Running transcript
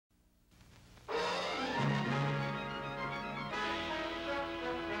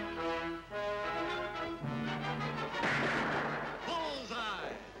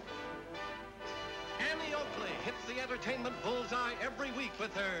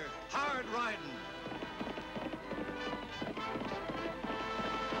Clear. Hard riding.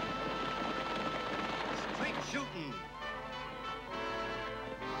 Straight shooting.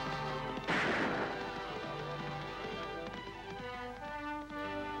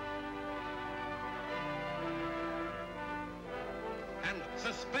 And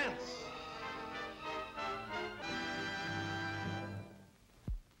suspense.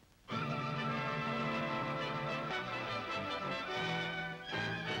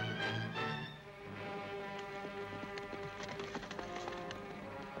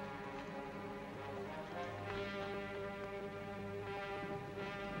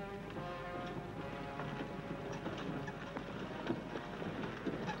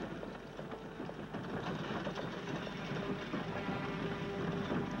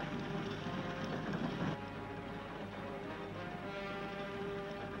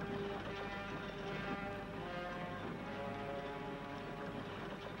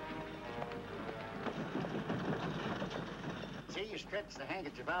 You stretch the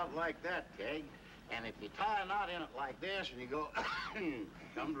handkerchief out like that, Keg, and if you tie a knot in it like this and you go,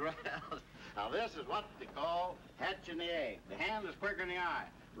 comes right out. Now, this is what they call hatching the egg. The hand is quicker than the eye.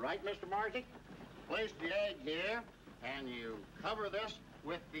 Right, Mr. Marty? Place the egg here, and you cover this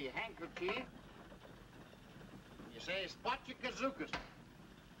with the handkerchief. You say, spotchikazookas,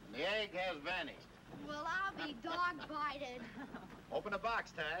 and the egg has vanished. Well, I'll be dog-bited. Open the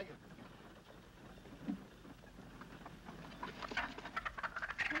box, Tag.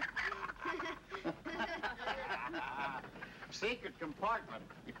 Secret compartment.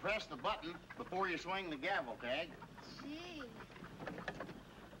 You press the button before you swing the gavel, Tag. Gee.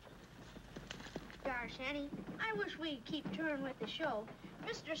 Gosh, Annie, I wish we'd keep touring with the show.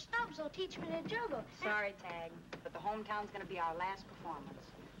 Mr. Stubbs will teach me to juggle. Sorry, Tag, but the hometown's gonna be our last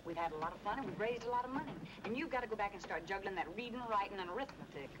performance. We've had a lot of fun and we've raised a lot of money. And you've got to go back and start juggling that reading, writing, and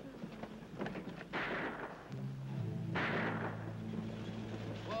arithmetic.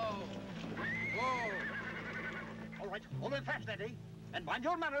 Whoa. Whoa. All right, hold it fast, Eddie. And mind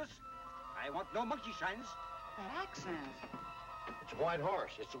your manners. I want no monkey shines. That accent. It's a white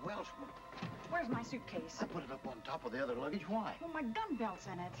horse. It's a Welshman. Where's my suitcase? I put it up on top of the other luggage. Why? Well, my gun belt's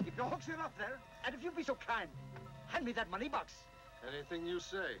in it. Keep your hooks enough there. And if you'll be so kind, hand me that money box. Anything you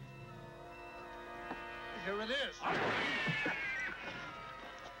say. Here it is.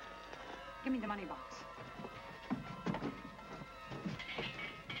 Give me the money box.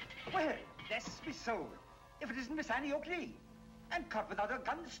 Well, bless me soul. If it isn't Miss Annie Oakley. And caught without her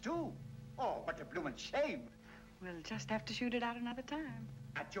guns, too. Oh, what a bloomin' shame. We'll just have to shoot it out another time.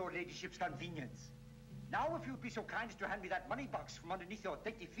 At your ladyship's convenience. Now, if you'd be so kind as to hand me that money box from underneath your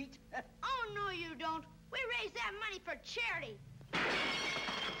dainty feet. Oh, no, you don't. We raised that money for charity.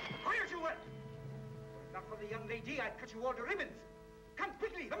 Quiet you were! Not for the young lady, I'd cut you all to ribbons. Come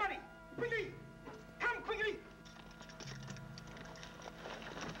quickly, the money! Quickly! Come quickly!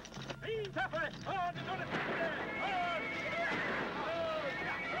 Lean tougher! On the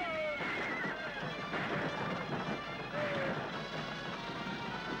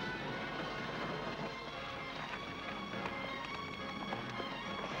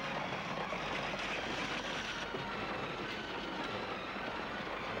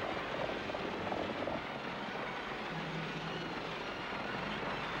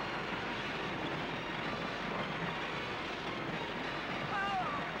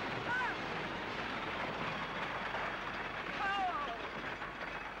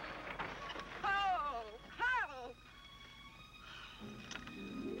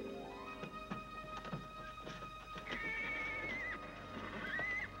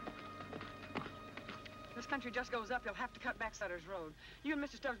Country just goes up, you'll have to cut back Sutter's Road. You and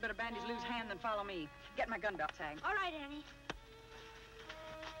Mr. Stubbs better band his loose hand than follow me. Get my gun belt, Tag. All right, Annie.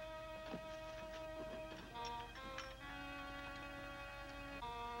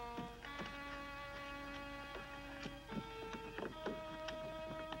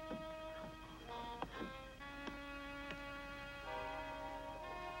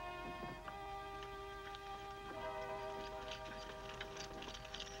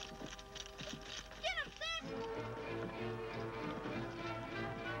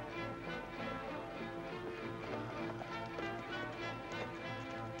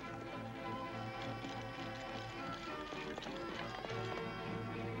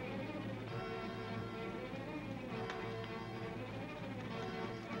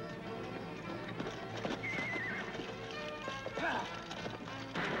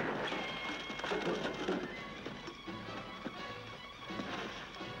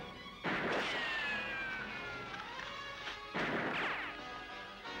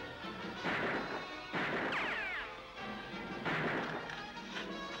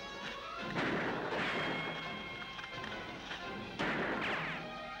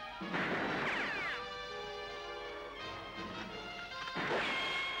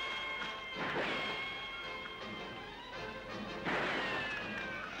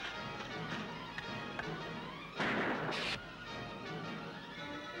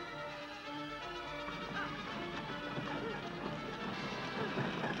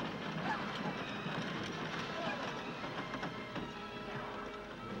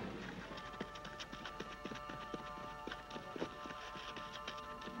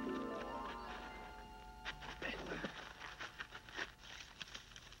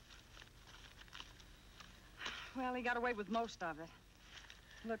 Well, he got away with most of it.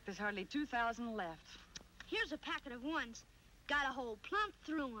 Look, there's hardly 2,000 left. Here's a packet of ones. Got a hole plump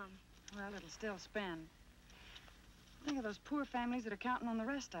through 'em. Well, it'll still spend. Think of those poor families that are counting on the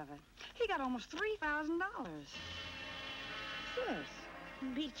rest of it. He got almost $3,000. What's this?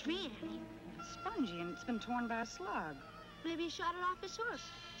 Beats me, Annie. It's spongy and it's been torn by a slug. Maybe he shot it off his horse.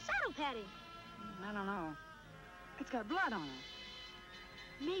 Saddle padding. I don't know. It's got blood on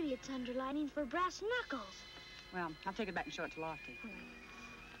it. Maybe it's underlining for brass knuckles. Well, I'll take it back and show it to Lofty.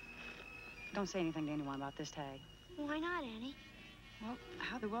 Don't say anything to anyone about this tag. Why not, Annie? Well,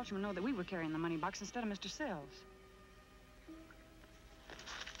 how'd the Welshman know that we were carrying the money box instead of Mr. Sills?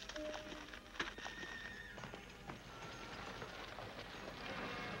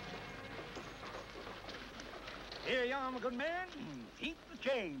 Here you are, my good man. Keep the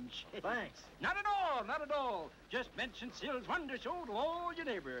change. Thanks. Not at all, not at all. Just mention Sil's Wonder Show to all your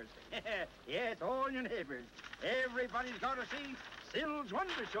neighbors. Yes, all your neighbors. Everybody's got to see Sil's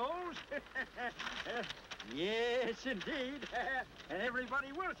Wonder Shows. Yes, indeed. And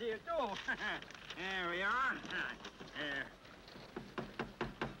everybody will see it, too. There we are.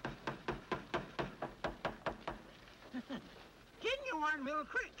 Genuine Mill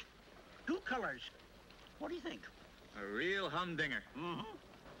Creek. 2 colors. What do you think? A real humdinger. Mm-hmm.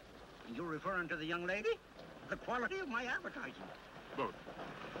 And you're referring to the young lady? The quality of my advertising. Both.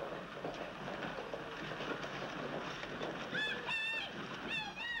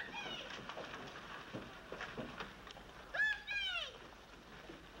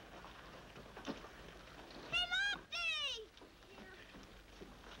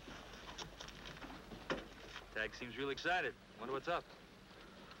 Tag seems real excited. Wonder what's up.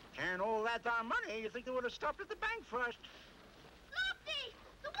 And all that darn money, you think they would have stopped at the bank first? Lofty!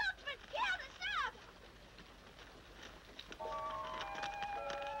 The Welshman! Get out of stuff!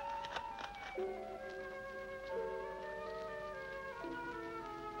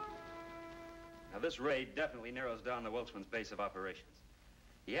 Now, this raid definitely narrows down the Welshman's base of operations.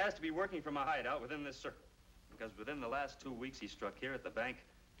 He has to be working from a hideout within this circle, because within the last 2 weeks, he struck here at the bank,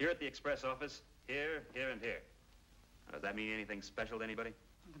 here at the express office, here, and here. Now, does that mean anything special to anybody?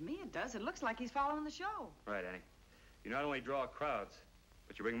 To me, it does. It looks like he's following the show. Right, Annie. You not only draw crowds,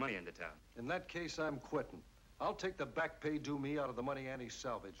 but you bring money into town. In that case, I'm quitting. I'll take the back pay due me out of the money Annie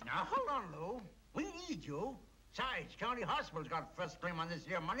salvaged. Now, hold on, Lou. We need you. Besides, County Hospital's got first claim on this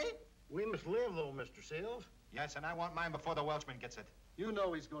here money. We must live, though, Mr. Seals. Yes, and I want mine before the Welshman gets it. You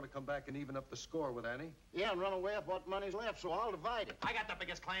know he's going to come back and even up the score with Annie. Yeah, and run away with what money's left, so I'll divide it. I got the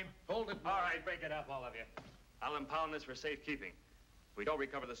biggest claim. Hold it. All right, break it up, all of you. I'll impound this for safekeeping. If we don't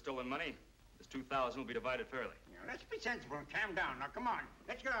recover the stolen money, this 2,000 will be divided fairly. Now, let's be sensible and calm down. Now, come on.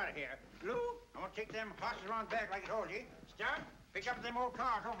 Let's get out of here. Lou, I want to take them horses around back like I told you. Start. Pick up them old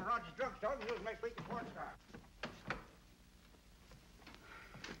cars over Roger's drugstore and use them next week before it starts.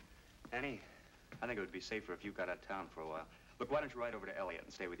 Annie, I think it would be safer if you got out of town for a while. Look, why don't you ride over to Elliott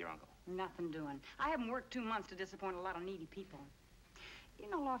and stay with your uncle? Nothing doing. I haven't worked 2 months to disappoint a lot of needy people. You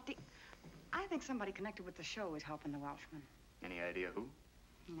know, Lofty, I think somebody connected with the show is helping the Welshman. Any idea who?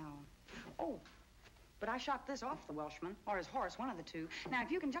 No. Oh, but I shot this off the Welshman, or his horse, one of the two. Now, if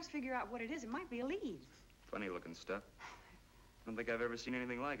you can just figure out what it is, it might be a lead. Funny looking stuff. I don't think I've ever seen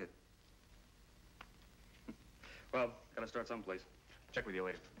anything like it. Well, gotta start someplace. Check with you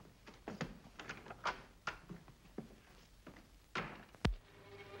later.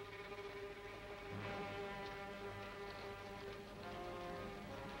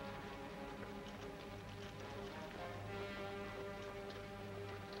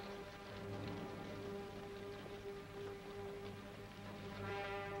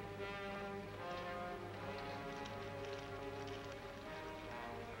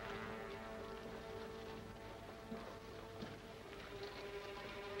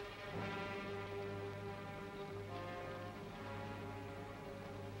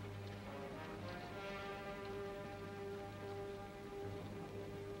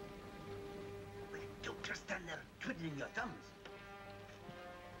 Don't just stand there twiddling your thumbs.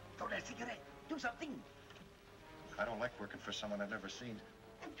 Throw that cigarette. Do something. I don't like working for someone I've never seen.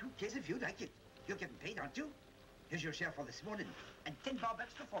 And who cares if you like it? You're getting paid, aren't you? Here's your share for this morning. And 10 bob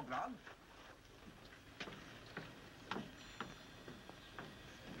extra for grog.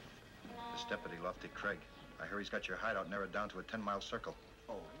 This deputy, Lofty Craig. I hear he's got your hideout narrowed down to a 10-mile circle.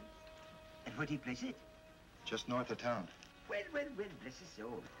 Oh? And where'd he place it? Just north of town. Well, bless his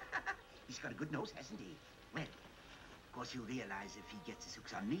soul. He's got a good nose, hasn't he? Well, of course he'll realize if he gets his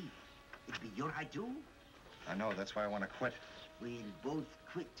hooks on me, it'll be your hide too. I know, that's why I want to quit. We'll both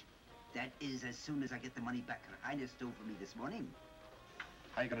quit. That is, as soon as I get the money back her Highness stole for me this morning.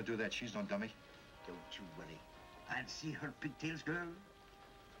 How you gonna do that? She's no dummy. Don't you worry. Fancy her pigtails, girl?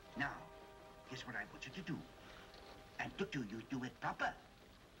 Now, here's what I want you to do. And Tutu, you do it proper.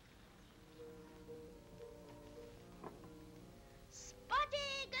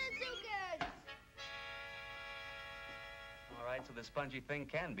 Spotty Gazookas! All right, so the spongy thing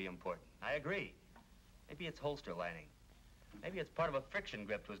can be important. I agree. Maybe it's holster lining. Maybe it's part of a friction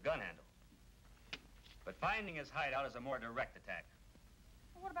grip to his gun handle. But finding his hideout is a more direct attack.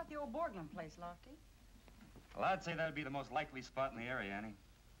 Well, what about the old Borglum place, Lofty? Well, I'd say that'd be the most likely spot in the area, Annie.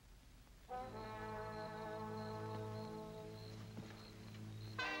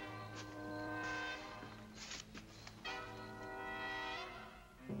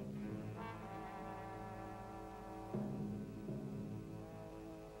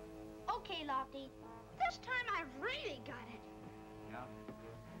 Okay, Lofty. This time I've really got it. Yeah?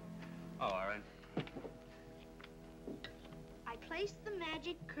 Oh, all right. I placed the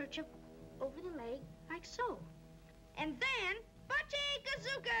magic kerchief over the leg, like so. And then, Spotty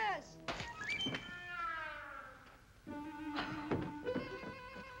Gazookas!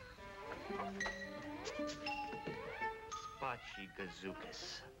 Spotchy Gazookas.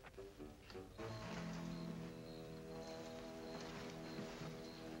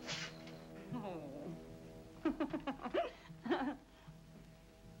 Oh.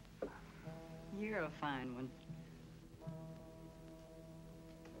 You're a fine one.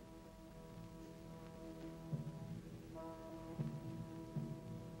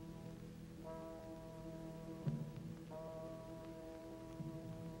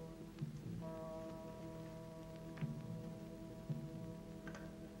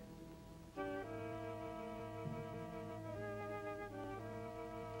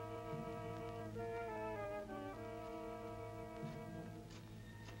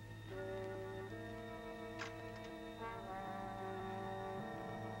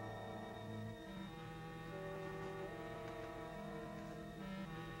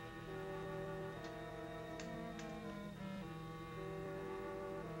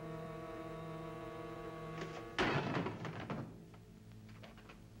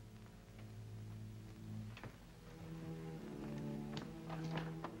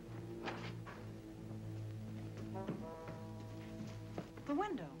 The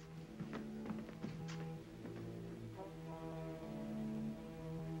window.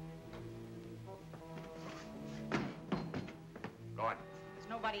 Go on. There's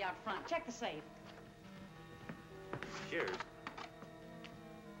nobody out front. Check the safe. Cheers.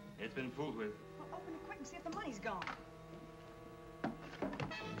 It's been fooled with. Well, open it quick and see if the money's gone.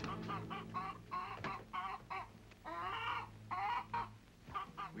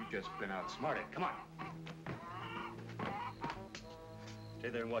 We've just been outsmarted. Come on. Stay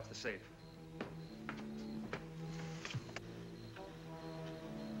there and watch the safe.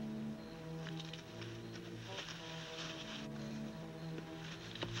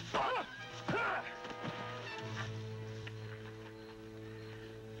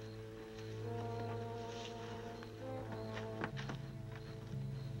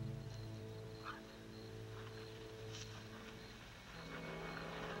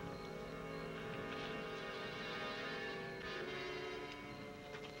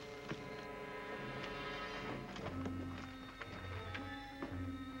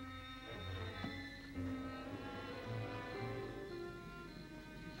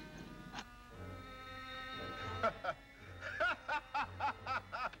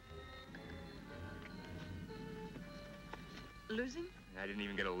 Losing? I didn't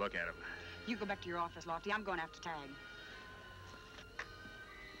even get a look at him. You go back to your office, Lofty. I'm going after Tag.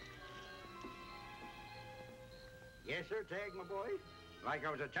 Yes, sir, Tag, my boy. Like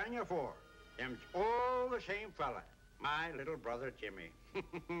I was telling you before, them's all the same fella. My little brother, Jimmy.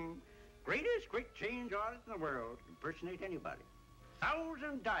 Greatest quick change artist in the world. Impersonate anybody.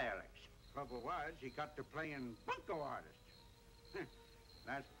 1,000 dialects. Trouble was, he got to playing bunco artist.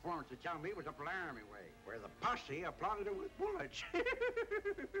 Last performance, they tell me, was up Laramie way, where the posse applauded him with bullets.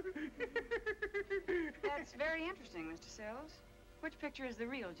 That's very interesting, Mr. Sills. Which picture is the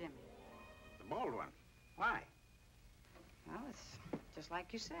real Jimmy? The bald one. Why? Well, it's just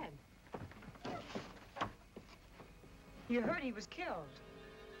like you said. You heard he was killed.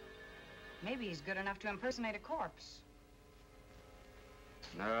 Maybe he's good enough to impersonate a corpse.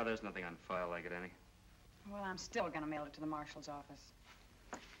 No, there's nothing on file like it, Annie. Well, I'm still gonna mail it to the marshal's office.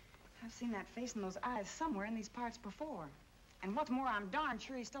 I've seen that face and those eyes somewhere in these parts before. And what's more, I'm darn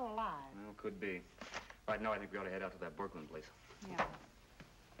sure he's still alive. Well, could be. Right now, I think we ought to head out to that Brooklyn place. Yeah.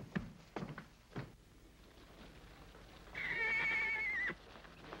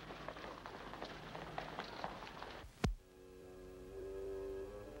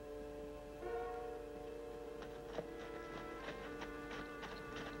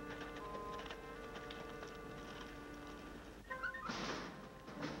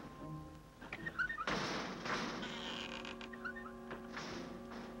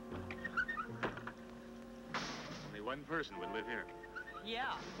 person would live here.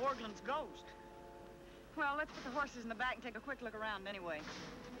 Yeah, Borgland's ghost. Well, let's put the horses in the back and take a quick look around anyway.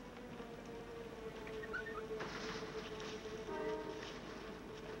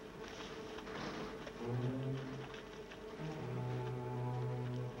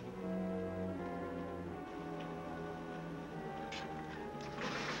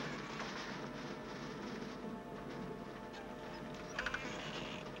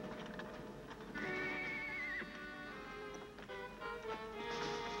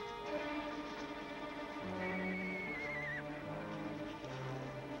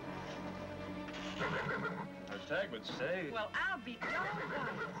 Tag would say... Well, I'll be doggone.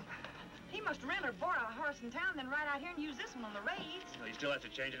 He must rent or board a horse in town, then ride out here and use this one on the raids. Well, he still has to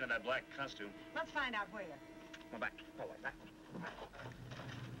change into that black costume. Let's find out where. Come back. Oh, like that.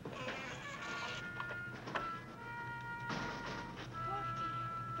 Lefty,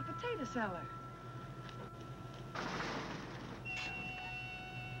 the potato seller.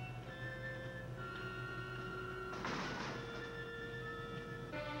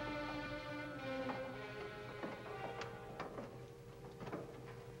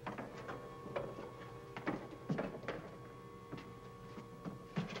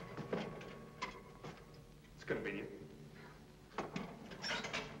 Convenient.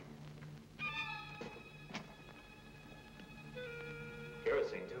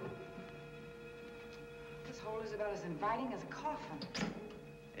 Kerosene, too. This hole is about as inviting as a coffin.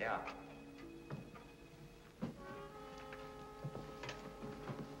 Yeah.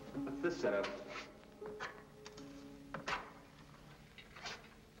 What's this setup?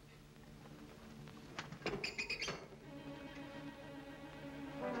 If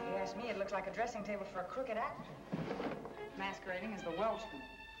you ask me, it looks like a dressing table for a crooked actor. Masquerading as the Welshman.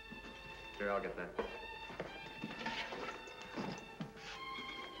 Here, I'll get that.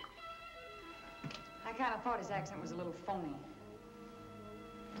 I kind of thought his accent was a little phony.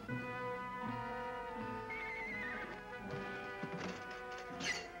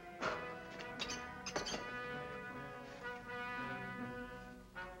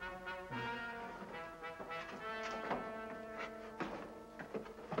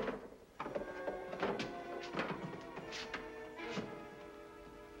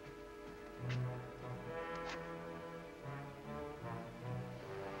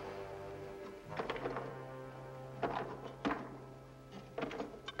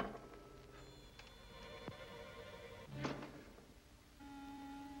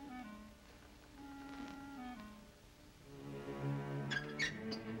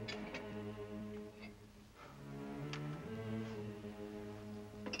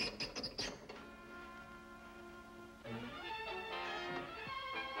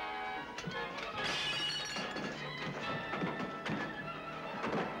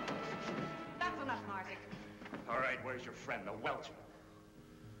 Where's your friend, the Welshman?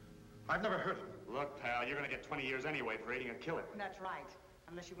 I've never heard of him. Look, pal, you're gonna get 20 years anyway for aiding a killer. That's right.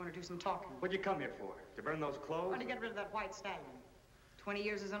 Unless you want to do some talking. What'd you come here for? To burn those I clothes? want to get rid of that white stallion. 20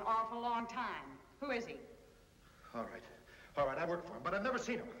 years is an awful long time. Who is he? All right. All right, I work for him, but I've never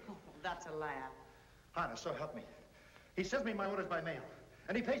seen him. Oh, that's a laugh. Honest, so help me. He sends me my orders by mail,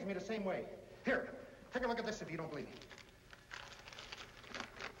 and he pays me the same way. Here, take a look at this if you don't believe me.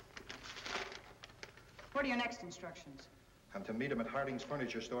 What are your next instructions? I'm to meet him at Harding's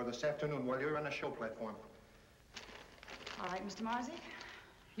furniture store this afternoon while you're on the show platform. All right, Mr. Marzik.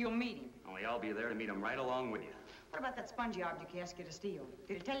 You'll meet him. Only I'll be there to meet him right along with you. What about that spongy object he asked you to steal?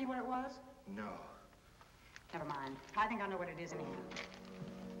 Did he tell you what it was? No. Never mind. I think I know what it is anyhow.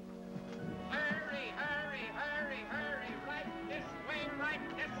 Hurry, hurry, hurry, hurry. Right this way, right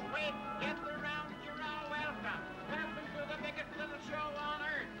this way. Gather round, you're all welcome. Welcome to the biggest little show on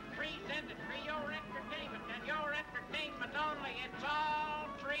earth. Presented for your entertainment and your entertainment only. It's all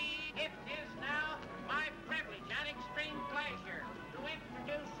free. It is now my privilege and extreme pleasure to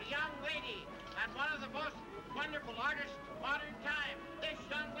introduce a young lady and one of the most wonderful artists of modern time. This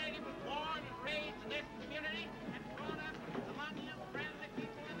young lady was born and raised in this community and grown up among you friendly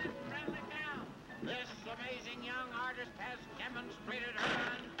people in this friendly town. This amazing young artist has demonstrated her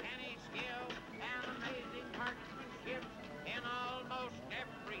uncanny skill and amazing marksmanship in almost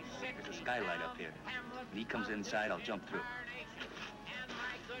every city. There's a skylight up here. When he comes inside, I'll jump through. And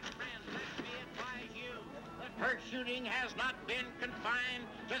my good friend, let me advise you that her shooting has not been confined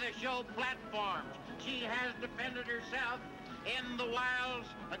to the show platforms. She has defended herself in the wilds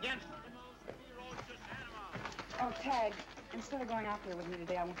against the most ferocious animals. Oh, Tag, instead of going out there with me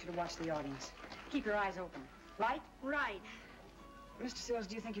today, I want you to watch the audience. Keep your eyes open. Light? Right. Mr. Sills,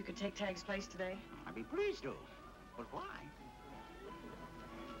 do you think you could take Tag's place today? I'd be pleased to. But why?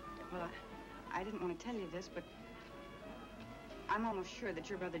 Well, I didn't want to tell you this, but I'm almost sure that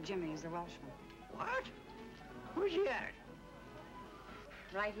your brother Jimmy is the Welshman. What? Where's he at?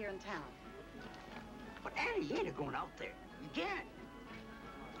 Right here in town. But Annie, you ain't going out there. You can't.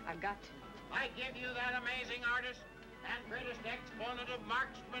 I've got to. I give you that amazing artist and greatest exponent of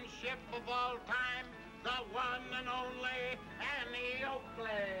marksmanship of all time, the one and only Annie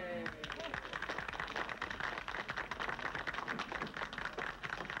Oakley.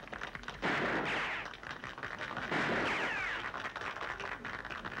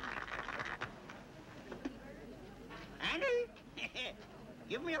 Annie?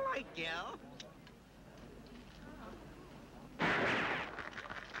 Give me a light, gal.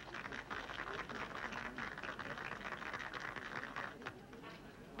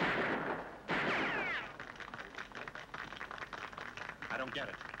 I don't get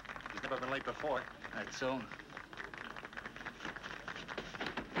it. He's never been late before. That's so.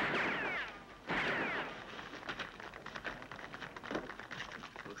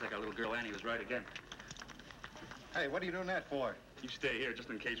 Looks like our little girl Annie was right again. Hey, what are you doing that for? You stay here just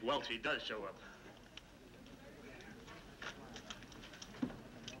in case Welchie does show up.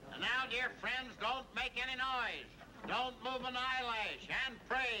 And now, dear friends, don't make any noise. Don't move an eyelash, and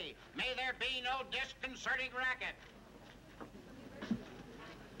pray, may there be no disconcerting racket.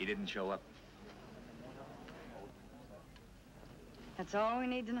 He didn't show up. That's all we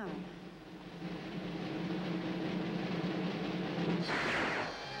need to know.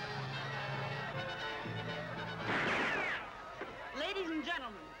 Ladies and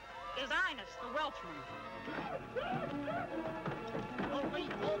gentlemen, His Highness the Welchman. Oh,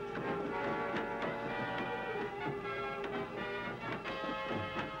 wait, folks.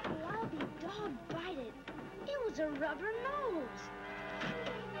 Oh, I'll be dog-bited. It was a rubber nose.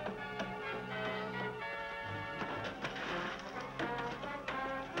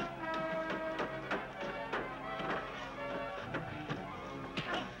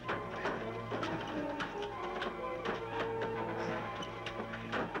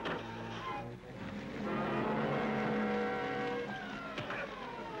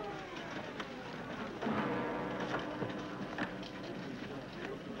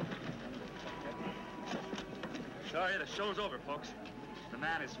 Sorry, the show's over, folks. The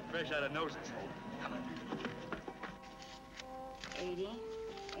man is fresh out of noses. 80,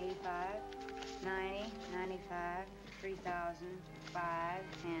 85, 90, 95, 3,000, 5,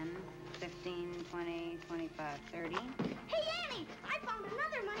 10, 15, 20, 25, 30. Hey, Annie! I found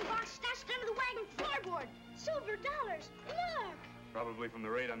another money box stashed under the wagon floorboard. Silver dollars. Look! Probably from the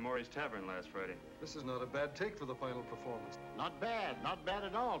raid on Maury's Tavern last Friday. This is not a bad take for the final performance. Not bad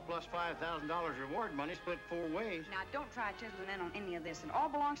at all. Plus $5,000 reward money split 4 ways. Now, don't try chiseling in on any of this. It all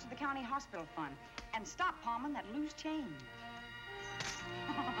belongs to the county hospital fund. And stop palming that loose change.